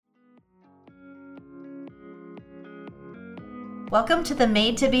Welcome to the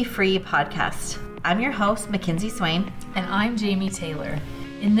Made to Be Free podcast. I'm your host, Mackenzie Swain. And I'm Jamie Taylor.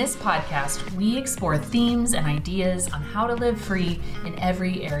 In this podcast, we explore themes and ideas on how to live free in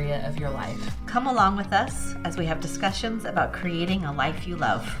every area of your life. Come along with us as we have discussions about creating a life you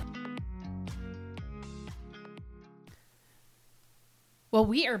love. Well,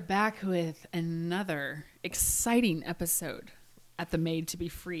 we are back with another exciting episode at the Made to Be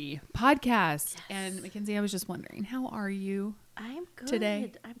Free podcast. Yes. And Mackenzie, I was just wondering, how are you? I'm good.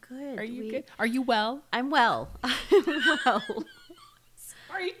 Today? I'm good. Are you good? Are you well? I'm well. I'm well.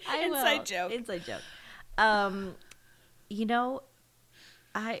 Sorry, inside joke. Inside joke.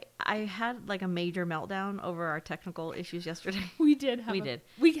 I had like a major meltdown over our technical issues yesterday. We did. I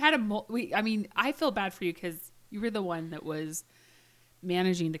feel bad for you because you were the one that was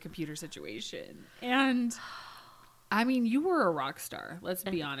managing the computer situation, and I mean, you were a rock star. Let's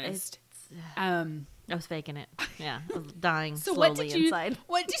be honest. I was faking it. Yeah, I was dying so slowly inside.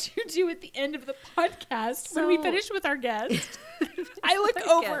 What did you do at the end of the podcast when we finished with our guest? I look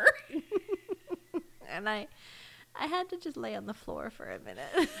over, and I had to just lay on the floor for a minute.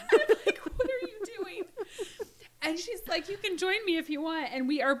 I'm like, what are you doing? And she's like, you can join me if you want. And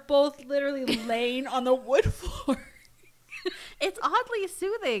we are both literally laying on the wood floor. It's oddly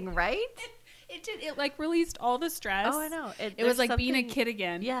soothing, right? It did. It like released all the stress. Oh, I know. It was like being a kid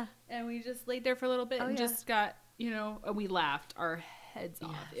again. Yeah. And we just laid there for a little bit and just got, and we laughed our heads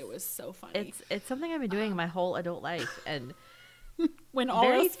off. It was so funny. It's something I've been doing my whole adult life. And when all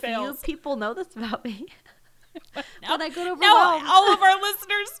else fails. Few people know this about me. When I go to now all of our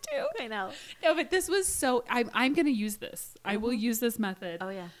listeners too. I know. No, but this was so, I'm going to use this. I will use this method. Oh,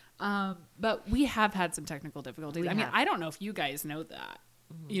 yeah. But we have had some technical difficulties. I don't know if you guys know that,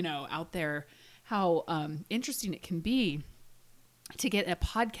 out there, how interesting it can be to get a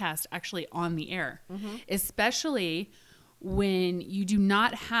podcast actually on the air, especially when you do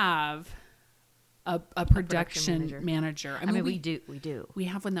not have a production manager. I mean, we do. We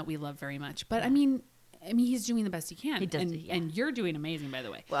have one that we love very much, but I mean, he's doing the best he can. He does, and you're doing amazing, by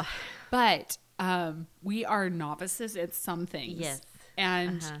the way. Well, but we are novices at some things. Yes.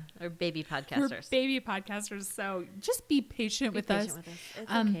 And we're baby podcasters. So just be patient with us.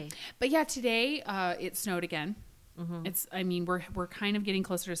 It's okay. But yeah, today it snowed again. We're kind of getting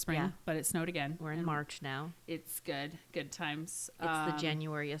closer to spring, but it snowed again. We're in March now. It's good times. It's the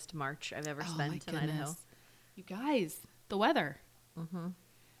Januariest March I've ever spent in Idaho. You guys, the weather.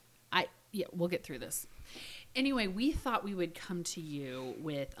 We'll get through this. Anyway, we thought we would come to you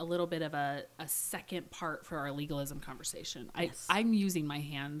with a little bit of a second part for our legalism conversation. Yes. I'm using my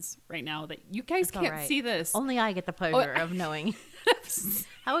hands right now that you guys can't see this. Only I get the pleasure of knowing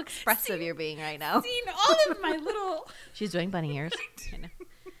how expressive you're being right now. Seeing all of my little... She's doing bunny ears. I know.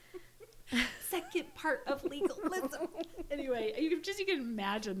 Second part of legalism. Anyway, you can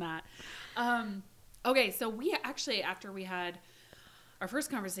imagine that. Okay, so we actually, after we had our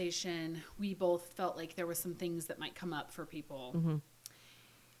first conversation, we both felt like there was some things that might come up for people.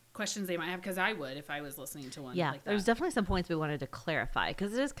 Questions they might have, because I would if I was listening to one like that. There's definitely some points we wanted to clarify,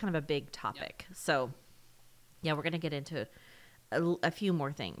 because it is kind of a big topic. Yep. So, we're going to get into a few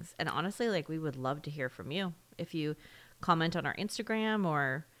more things. And honestly, we would love to hear from you. If you comment on our Instagram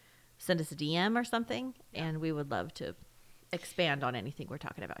or send us a DM or something, and we would love to expand on anything we're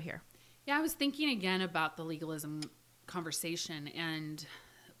talking about here. Yeah, I was thinking again about the legalism conversation, and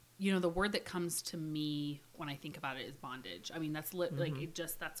the word that comes to me when I think about it is bondage. I mean, that's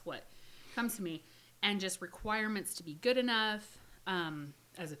that's what comes to me, and just requirements to be good enough,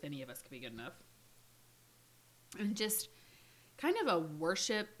 as if any of us could be good enough, and just kind of a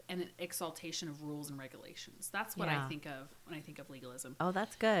worship and an exaltation of rules and regulations. That's what I think of when I think of legalism. Oh,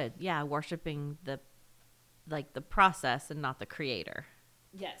 that's good. Yeah, worshiping the process and not the creator.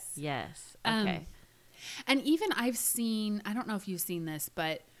 Yes. Okay. And even I've seen, I don't know if you've seen this,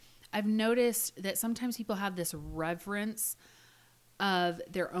 but I've noticed that sometimes people have this reverence of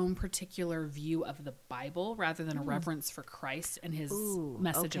their own particular view of the Bible rather than a reverence for Christ and his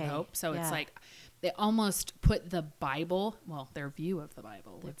message of hope. So it's like they almost put the Bible, their view of the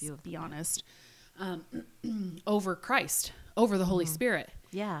Bible, let's be honest, over Christ, over the Holy Spirit.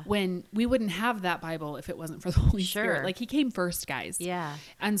 Yeah. When we wouldn't have that Bible if it wasn't for the Holy Spirit. Like, he came first, guys. Yeah.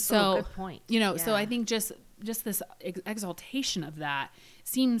 And so, good point. So I think just this exaltation of that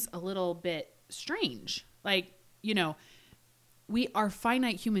seems a little bit strange. Like, we are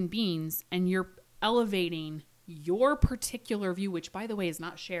finite human beings, and you're elevating your particular view, which, by the way, is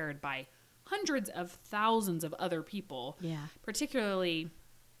not shared by hundreds of thousands of other people. Yeah. Particularly,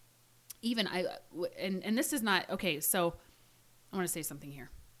 even and this is not, okay, so I want to say something here.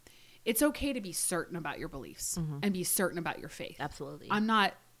 it's okay to be certain about your beliefs and be certain about your faith. Absolutely. I'm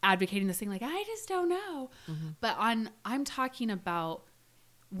not advocating this thing like, I just don't know. But I'm talking about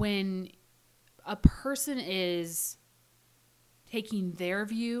when a person is taking their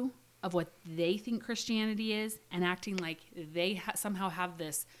view of what they think Christianity is and acting like they somehow have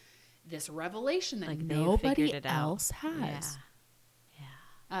this revelation that Like nobody else has.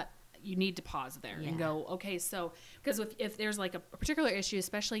 Yeah. You need to pause there and go, okay, so because if there's like a particular issue,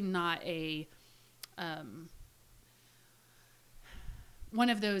 especially not a one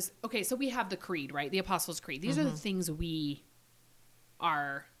of those, okay, so we have the creed, right? The Apostles' Creed. These are the things we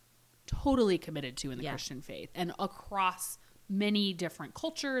are totally committed to in the Christian faith, and across many different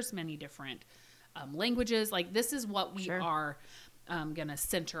cultures, many different languages. Like, this is what we are going to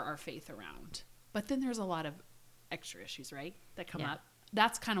center our faith around. But then there's a lot of extra issues, right, that come up.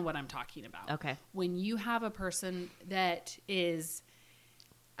 That's kind of what I'm talking about. Okay. When you have a person that is,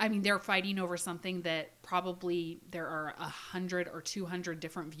 I mean, they're fighting over something that probably there are 100 or 200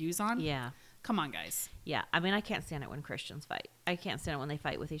 different views on. Yeah. Come on, guys. Yeah. I mean, I can't stand it when Christians fight. I can't stand it when they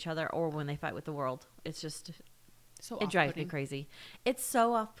fight with each other or when they fight with the world. It's just, it drives me crazy. It's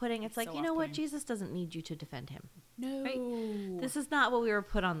so off-putting. It's like, so you know what? Jesus doesn't need you to defend him. No. Right? This is not what we were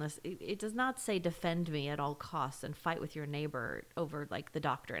put on this. It does not say defend me at all costs and fight with your neighbor over like the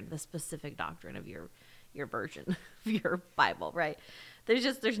doctrine, the specific doctrine of your version of your Bible, right?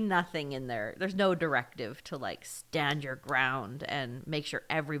 There's nothing in there. There's no directive to like stand your ground and make sure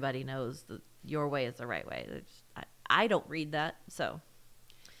everybody knows that your way is the right way. I don't read that, so.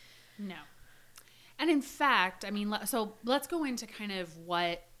 No. And in fact, I mean, so let's go into kind of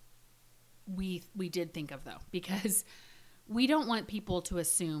what we did think of, though, because we don't want people to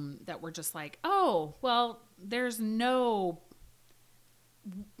assume that we're just like, oh, well, there's no,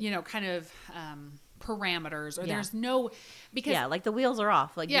 kind of parameters, or there's no, because like the wheels are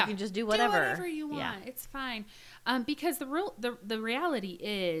off. Like you can just do whatever. Do whatever you want. Yeah. It's fine. Because the reality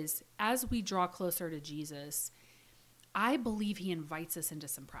is, as we draw closer to Jesus, I believe he invites us into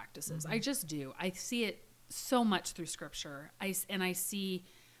some practices. I just do. I see it so much through Scripture. I see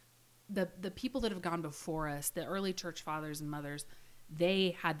the people that have gone before us, the early church fathers and mothers,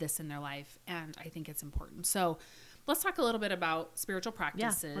 they had this in their life, and I think it's important. So let's talk a little bit about spiritual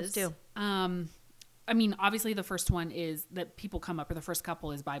practices. Yeah, let's do. I mean, obviously the first one is that people come up, or the first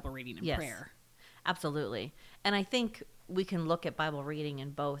couple is Bible reading and prayer. Absolutely. And I think we can look at Bible reading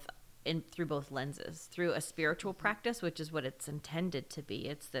through both lenses, through a spiritual practice, which is what it's intended to be.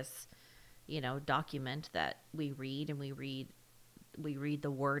 It's this, document that we read, and we read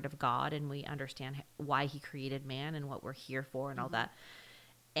the Word of God, and we understand why he created man and what we're here for and all that.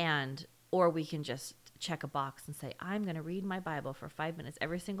 Or we can just check a box and say, I'm going to read my Bible for 5 minutes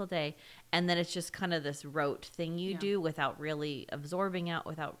every single day. And then it's just kind of this rote thing you do without really absorbing it,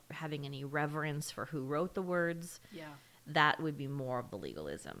 without having any reverence for who wrote the words. Yeah. That would be more of the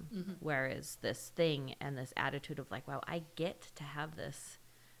legalism. Whereas this thing and this attitude of like, wow, I get to have this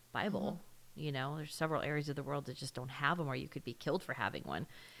Bible. There's several areas of the world that just don't have them, or you could be killed for having one.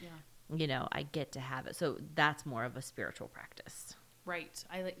 Yeah. I get to have it. So that's more of a spiritual practice. Right.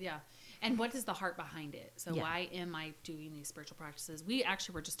 And what is the heart behind it? So why am I doing these spiritual practices? We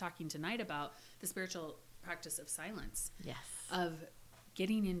actually were just talking tonight about the spiritual practice of silence. Yes. Of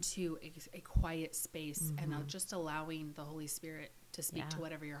getting into a quiet space and just allowing the Holy Spirit to speak to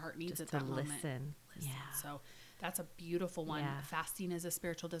whatever your heart needs just at that to moment. Listen. Yeah. So that's a beautiful one. Yeah. Fasting is a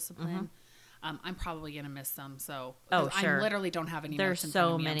spiritual discipline. I'm probably going to miss some. So sure. I literally don't have any. There's notes in so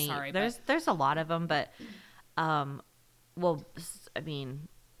front of me. many. I'm sorry, there's a lot of them, but I mean,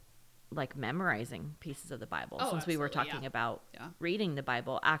 like memorizing pieces of the Bible. Since we were talking about reading the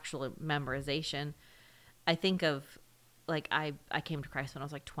Bible, actual memorization, I think of like I came to Christ when I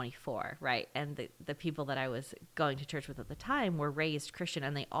was like 24, right? And the people that I was going to church with at the time were raised Christian,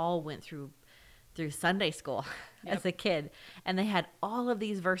 and they all went through Sunday school as a kid, and they had all of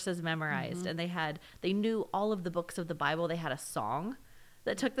these verses memorized, and they knew all of the books of the Bible. They had a song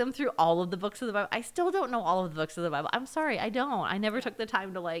that took them through all of the books of the Bible. I still don't know all of the books of the Bible. I'm sorry, I don't. I never took the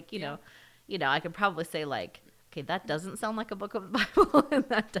time to like, you know, I could probably say like, okay, that doesn't sound like a book of the Bible, and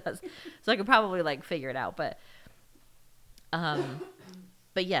that does. So I could probably like figure it out, but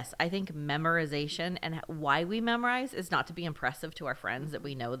yes, I think memorization and why we memorize is not to be impressive to our friends that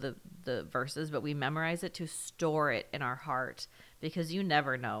we know the verses, but we memorize it to store it in our heart, because you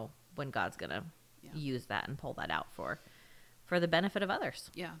never know when God's going to use that and pull that out for the benefit of others.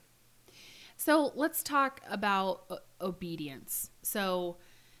 Yeah. So let's talk about obedience. So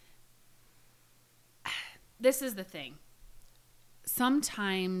this is the thing.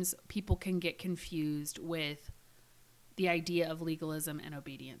 Sometimes people can get confused with the idea of legalism and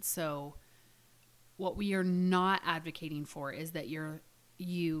obedience. So what we are not advocating for is that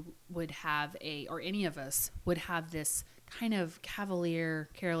you would have or any of us would have this kind of cavalier,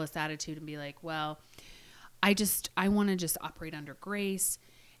 careless attitude and be like, well, I want to just operate under grace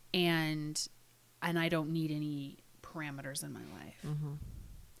and I don't need any parameters in my life. Mm-hmm.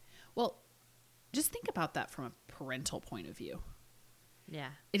 Well, just think about that from a parental point of view. Yeah.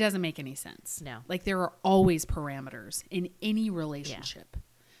 It doesn't make any sense. No. Like there are always parameters in any relationship,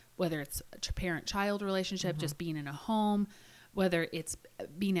 whether it's a parent-child relationship, just being in a home, whether it's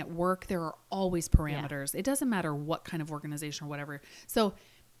being at work, there are always parameters. It doesn't matter what kind of organization or whatever. So,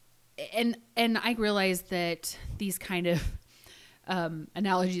 and I realize that these kind of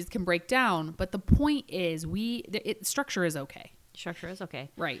analogies can break down, but the point is structure is okay. Structure is okay.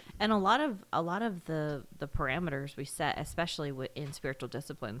 Right. And a lot of the parameters we set, especially in spiritual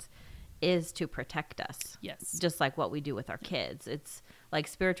disciplines, is to protect us. Yes. Just like what we do with our kids. It's like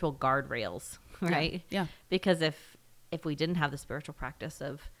spiritual guardrails, right? Yeah. Because if we didn't have the spiritual practice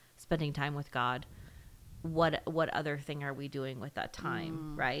of spending time with God, what other thing are we doing with that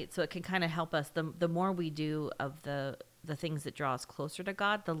time, right? So it can kind of help us. The more we do of the things that draw us closer to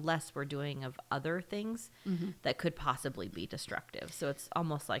God, the less we're doing of other things that could possibly be destructive. So it's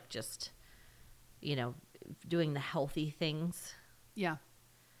almost like just, doing the healthy things. Yeah.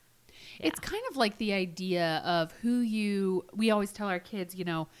 It's kind of like the idea of we always tell our kids,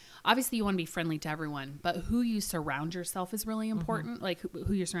 obviously you want to be friendly to everyone, but who you surround yourself is really important. Like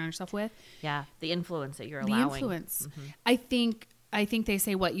who you surround yourself with. Yeah. The influence that you're allowing. The influence. I think they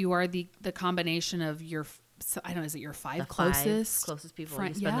say what you are the combination of your, I don't know, is it your five closest people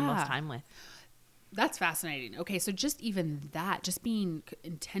you spend the most time with? That's fascinating. Okay. So just even that, just being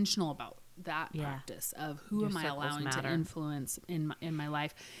intentional about that practice of who am I allowing to influence in my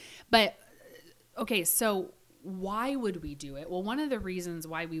life. But okay, so why would we do it? Well, one of the reasons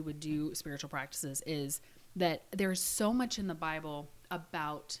why we would do spiritual practices is that there's so much in the Bible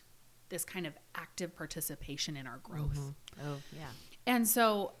about this kind of active participation in our growth. Oh, yeah. And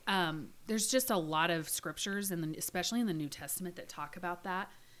so there's just a lot of scriptures, especially in the New Testament, that talk about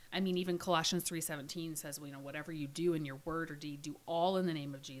that. I mean, even Colossians 3:17 says, whatever you do in your word or deed, do all in the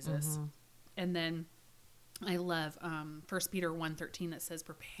name of Jesus. And then I love 1 Peter 1:13 that says,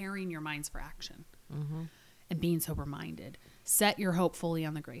 preparing your minds for action and being sober-minded. Set your hope fully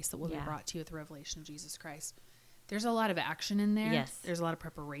on the grace that will be brought to you at the revelation of Jesus Christ. There's a lot of action in there. Yes. There's a lot of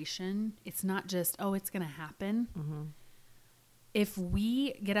preparation. It's not just, it's going to happen. If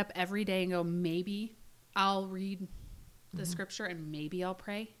we get up every day and go, maybe I'll read the scripture and maybe I'll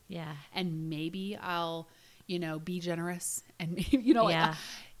pray. Yeah. And maybe I'll, be generous and,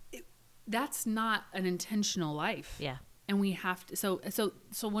 that's not an intentional life. Yeah. And we have to, so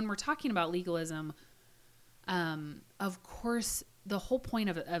when we're talking about legalism, of course, the whole point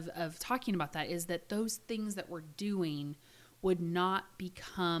of talking about that is that those things that we're doing would not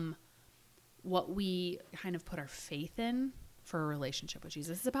become what we kind of put our faith in for a relationship with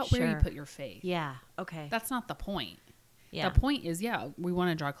Jesus. It's about where you put your faith. Yeah. Okay. That's not the point. Yeah. The point is, we want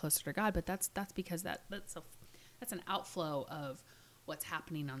to draw closer to God, but that's because that's an outflow of what's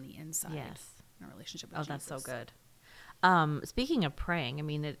happening on the inside. Yes. In our relationship with Oh, Jesus. that's so good. Speaking of praying, I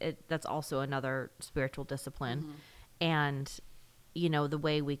mean, that's also another spiritual discipline. And, the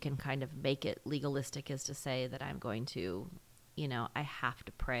way we can kind of make it legalistic is to say that I'm going to, I have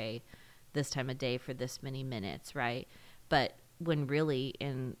to pray this time of day for this many minutes, right? But when really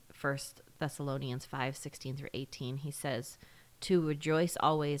in 1 Thessalonians 5:16-18, he says, to rejoice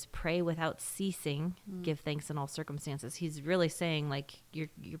always, pray without ceasing, give thanks in all circumstances. He's really saying, like, you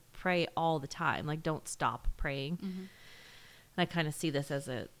pray all the time. Like, don't stop praying. And I kind of see this as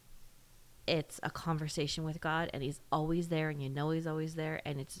it's a conversation with God, and he's always there, and he's always there,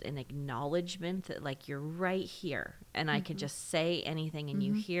 and it's an acknowledgement that, like, you're right here, and I can just say anything, and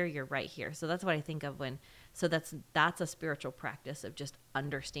you hear, you're right here. So that's what I think of that's a spiritual practice of just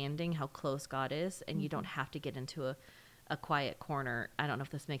understanding how close God is, and you don't have to get into a quiet corner. I don't know if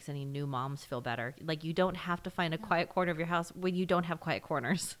this makes any new moms feel better. Like, you don't have to find a quiet corner of your house when you don't have quiet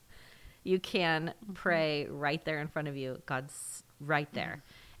corners. You can pray right there in front of you. God's right there.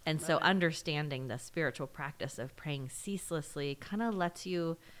 And so understanding the spiritual practice of praying ceaselessly kind of lets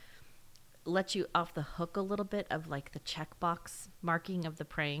you off the hook a little bit of, like, the checkbox marking of the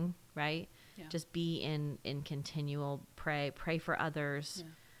praying, right? Yeah. Just be in continual pray for others,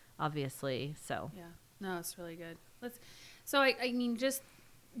 obviously. So yeah, no, it's really good. I mean, just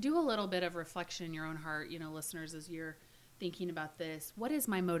do a little bit of reflection in your own heart, listeners, as you're thinking about this. What is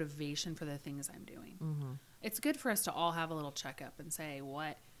my motivation for the things I'm doing? It's good for us to all have a little checkup and say,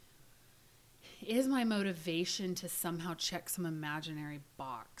 what is my motivation to somehow check some imaginary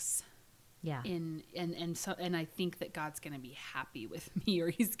box. Yeah. And I think that God's going to be happy with me, or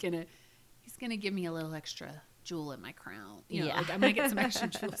he's going to give me a little extra jewel in my crown. You know, Yeah. like I'm going to get some extra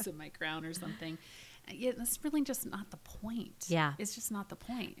jewels in my crown or something. Yeah, that's really just not the point. Yeah. It's just not the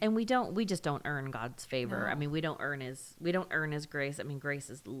point. And we just don't earn God's favor. No. I mean, we don't earn his grace. I mean, grace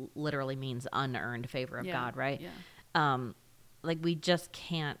is literally means unearned favor of God, right? Yeah. Like we just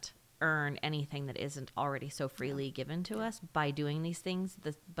can't earn anything that isn't already so freely given to us by doing these things.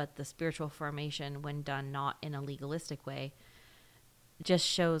 But the spiritual formation, when done not in a legalistic way, just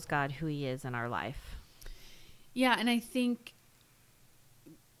shows God who he is in our life. Yeah. And I think,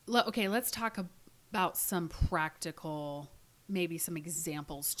 okay, let's talk about some practical, maybe some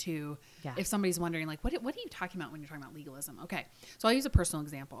examples too. Yeah. If somebody's wondering, like, what are you talking about when you're talking about legalism? Okay. So I'll use a personal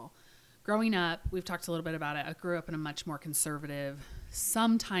example. Growing up, we've talked a little bit about it. I grew up in a much more conservative,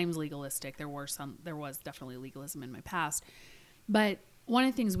 sometimes legalistic. There was definitely legalism in my past. But one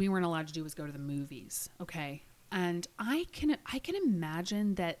of the things we weren't allowed to do was go to the movies. Okay. And I can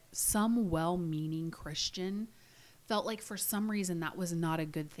imagine that some well-meaning Christian felt like for some reason that was not a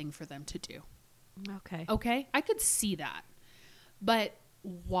good thing for them to do. Okay. I could see that. But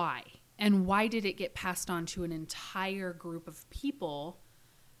why? And why did it get passed on to an entire group of people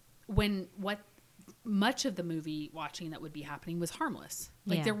when what much of the movie watching that would be happening was harmless?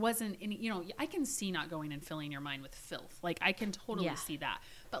 Like there wasn't any, I can see not going and filling your mind with filth. Like I can totally see that.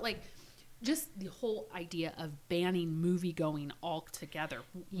 But like just the whole idea of banning movie going altogether.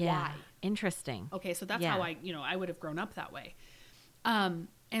 Yeah. Why? Interesting. Okay. So that's how I would have grown up that way.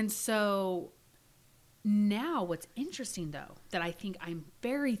 And so now what's interesting though, that I think I'm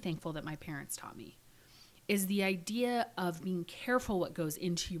very thankful that my parents taught me, is the idea of being careful what goes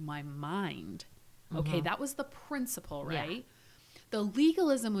into my mind. Okay. That was the principle, right? Yeah. The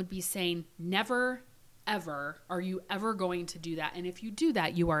legalism would be saying never, ever are you ever going to do that. And if you do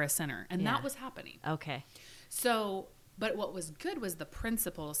that, you are a sinner. And that was happening. Okay. So, but what was good was the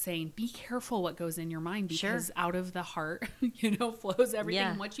principle saying, be careful what goes in your mind, because out of the heart, flows everything.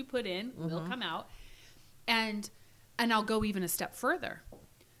 And what you put in will come out. And I'll go even a step further.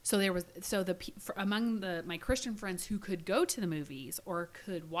 So among my Christian friends who could go to the movies or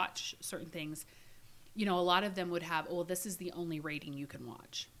could watch certain things, a lot of them would have, this is the only rating you can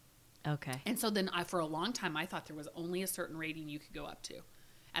watch. Okay. And so then for a long time, I thought there was only a certain rating you could go up to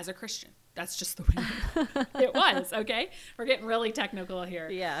as a Christian. That's just the way it was. Okay. We're getting really technical here.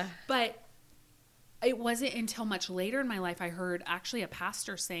 Yeah. But it wasn't until much later in my life I heard actually a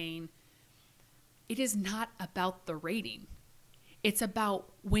pastor saying, it is not about the rating. It's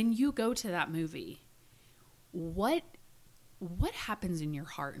about when you go to that movie, what happens in your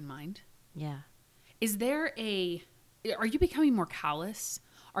heart and mind? Yeah. Are you becoming more callous?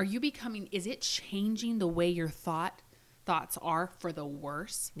 Is it changing the way your thoughts are for the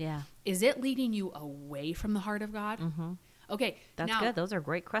worse? Yeah. Is it leading you away from the heart of God? Mm-hmm. Okay. That's good. Those are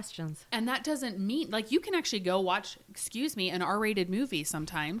great questions. And that doesn't mean, like, you can actually go watch, an R-rated movie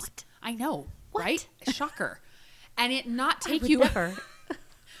sometimes. What? I know. What? Right? Shocker. And it not take you ever.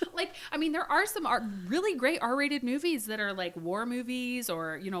 There are some really great R-rated movies that are like war movies,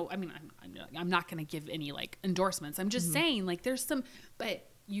 or, I'm not going to give any like endorsements. I'm just saying, like, there's some, but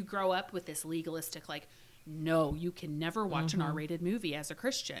you grow up with this legalistic, like, no, you can never watch an R-rated movie as a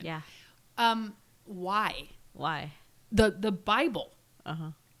Christian. Yeah. Why? The Bible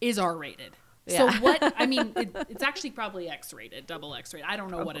is R-rated. Yeah. So what, it's actually probably X-rated, double X-rated. I don't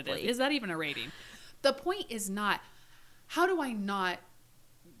know what it is. Is that even a rating? The point is not, how do I not,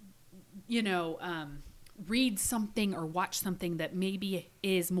 read something or watch something that maybe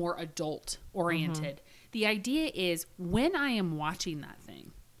is more adult oriented. The idea is when I am watching that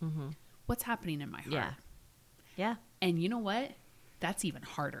thing, what's happening in my heart? Yeah. And you know what? That's even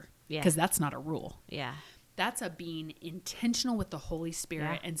harder. Yeah. Because that's not a rule. Yeah. That's a being intentional with the Holy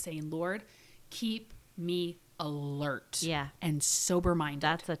Spirit and saying, Lord, keep me alert and sober-minded.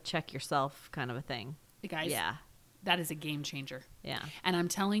 That's a check yourself kind of a thing. Guys, that is a game changer. Yeah. And I'm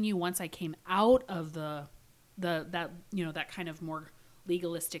telling you, once I came out of that kind of more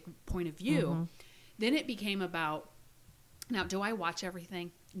legalistic point of view, then it became about, now, do I watch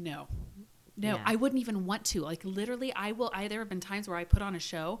everything? No, I wouldn't even want to. Like, literally, there have been times where I put on a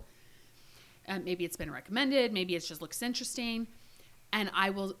show, and maybe it's been recommended, maybe it just looks interesting, and I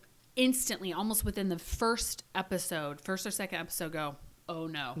will instantly, almost within the first or second episode, go, oh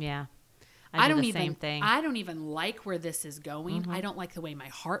no. Yeah. I don't even like where this is going. I don't like the way my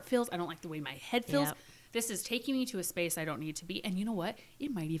heart feels. I don't like the way my head feels. Yep. This is taking me to a space I don't need to be. And you know what?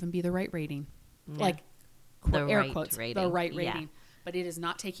 It might even be the right rating. Yeah. Like, air quotes, rating. The right rating. but it is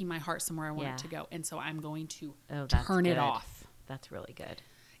not taking my heart somewhere I want Yeah. it to go. And so I'm going to that's turn it good. off. That's really good.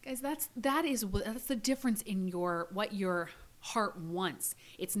 Guys, that's the difference in what your heart wants.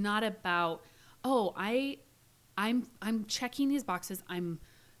 It's not about, oh, I'm checking these boxes. I'm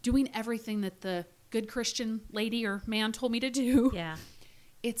doing everything that the good Christian lady or man told me to do. Yeah.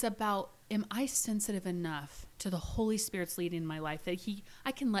 It's about, am I sensitive enough to the Holy Spirit's leading in my life that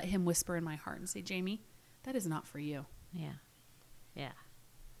I can let him whisper in my heart and say, Jamie, that is not for you. Yeah. Yeah.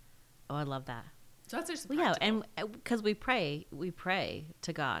 Oh, I love that. So that's just Well, yeah, and because we pray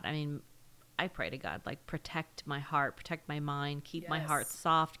to God. I mean, I pray to God, like, protect my heart, protect my mind, keep my heart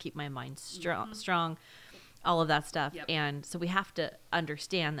soft, keep my mind strong, all of that stuff. Yep. And so we have to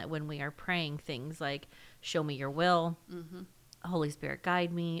understand that when we are praying things like, show me your will, Holy Spirit,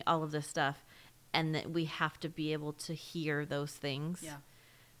 guide me, all of this stuff, and that we have to be able to hear those things. Yeah.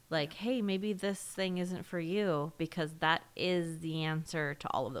 Like, hey, maybe this thing isn't for you, because that is the answer to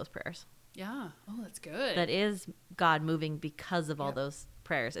all of those prayers. Yeah. Oh, that's good. That is God moving because of all those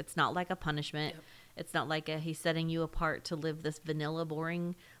prayers. It's not like a punishment. Yep. It's not like he's setting you apart to live this vanilla,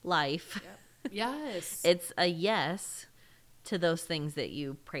 boring life. Yep. Yes. It's a yes to those things that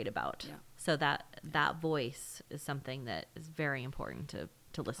you prayed about. Yeah. So that voice is something that is very important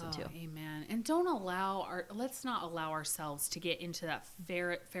to listen to. Amen. And let's not allow ourselves to get into that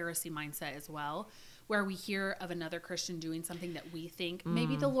Pharisee mindset as well, where we hear of another Christian doing something that we think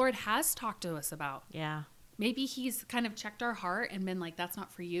maybe the Lord has talked to us about. Yeah. Maybe he's kind of checked our heart and been like, that's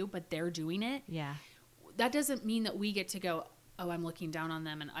not for you, but they're doing it. Yeah. That doesn't mean that we get to go, oh, I'm looking down on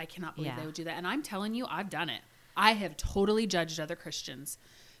them and I cannot believe they would do that. And I'm telling you, I've done it. I have totally judged other Christians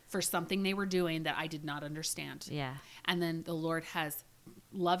for something they were doing that I did not understand. Yeah. And then the Lord has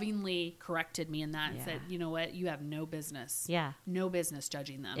lovingly corrected me in that and said, you know what? You have no business. Yeah. No business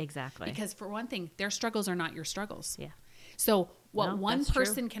judging them. Exactly. Because for one thing, their struggles are not your struggles. Yeah. So what No, one that's true.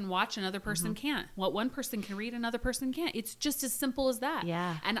 person can watch, another person can't. What one person can read, another person can't. It's just as simple as that.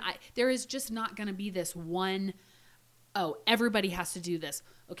 Yeah. And there is just not going to be this one, oh, everybody has to do this.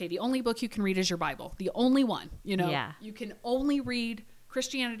 Okay, the only book you can read is your Bible. The only one, Yeah. You can only read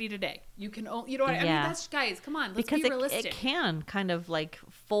Christianity Today. You can, you know what I mean? Yeah. That's, guys, come on, let's Because be realistic. it can kind of like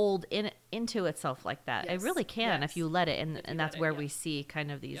fold into itself like that. Yes. It really can if you let it. And that's where yeah. we see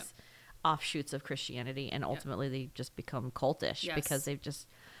kind of these offshoots of Christianity. And ultimately they just become cultish Yes. because they've just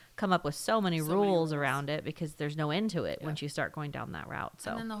come up with so many rules around it, because there's no end to it Yeah. once you start going down that route.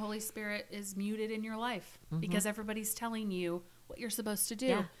 So And then the Holy Spirit is muted in your life because everybody's telling you what you're supposed to do.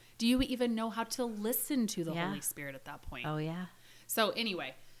 Yeah. Do you even know how to listen to the Yeah. Holy Spirit at that point? Oh, yeah. So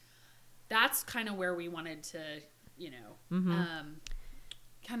anyway, that's kind of where we wanted to,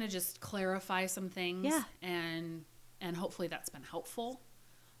 kind of just clarify some things. Yeah. And hopefully that's been helpful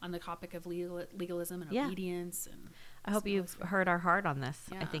on the topic of legalism and Yeah. obedience. And I hope you've heard our heart on this.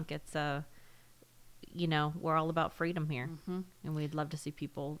 I Yeah. think it's we're all about freedom here, and we'd love to see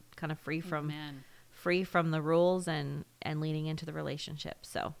people kind of free from the rules and leaning into the relationship.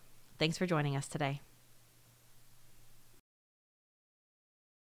 So thanks for joining us today.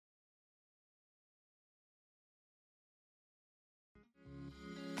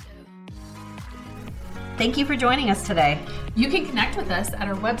 Thank you for joining us today. You can connect with us at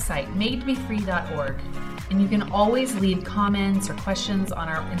our website, madetobefree.org, and you can always leave comments or questions on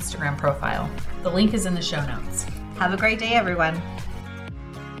our Instagram profile. The link is in the show notes. Have a great day, everyone.